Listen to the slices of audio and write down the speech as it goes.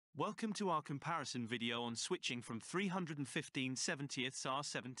Welcome to our comparison video on switching from 315/70ths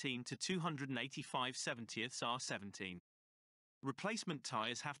R17 to 285/70ths R17. Replacement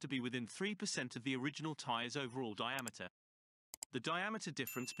tires have to be within 3% of the original tire's overall diameter. The diameter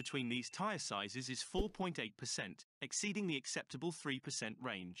difference between these tire sizes is 4.8%, exceeding the acceptable 3%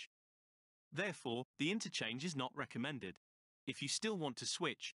 range. Therefore, the interchange is not recommended. If you still want to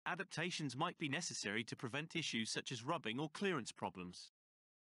switch, adaptations might be necessary to prevent issues such as rubbing or clearance problems.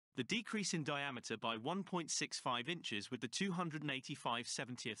 The decrease in diameter by 1.65 inches with the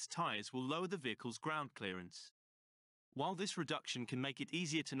 285/70ths tires will lower the vehicle's ground clearance. While this reduction can make it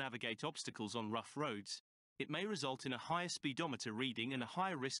easier to navigate obstacles on rough roads, it may result in a higher speedometer reading and a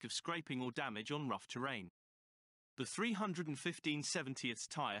higher risk of scraping or damage on rough terrain. The 315/70ths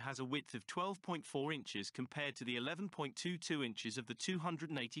tire has a width of 12.4 inches compared to the 11.22 inches of the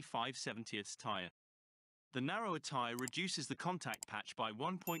 285/70ths tire. The narrower tire reduces the contact patch by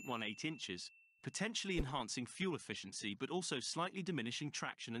 1.18 inches, potentially enhancing fuel efficiency but also slightly diminishing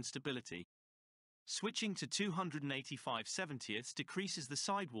traction and stability. Switching to 285/70ths decreases the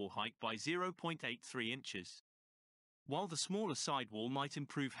sidewall height by 0.83 inches. While the smaller sidewall might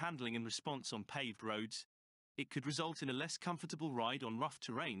improve handling and response on paved roads, it could result in a less comfortable ride on rough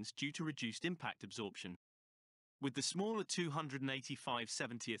terrains due to reduced impact absorption. With the smaller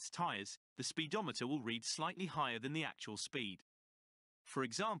 285/70ths tires, the speedometer will read slightly higher than the actual speed. For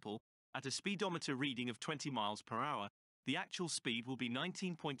example, at a speedometer reading of 20 miles per hour, the actual speed will be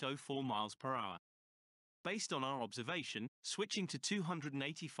 19.04 miles per hour. Based on our observation, switching to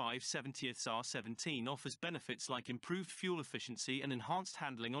 285/70ths R17 offers benefits like improved fuel efficiency and enhanced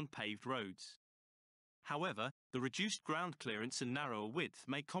handling on paved roads. However, the reduced ground clearance and narrower width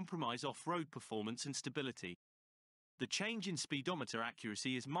may compromise off-road performance and stability. The change in speedometer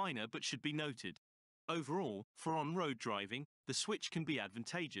accuracy is minor but should be noted. Overall, for on-road driving, the switch can be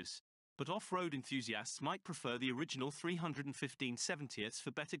advantageous, but off-road enthusiasts might prefer the original 315/70ths for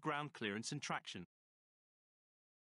better ground clearance and traction.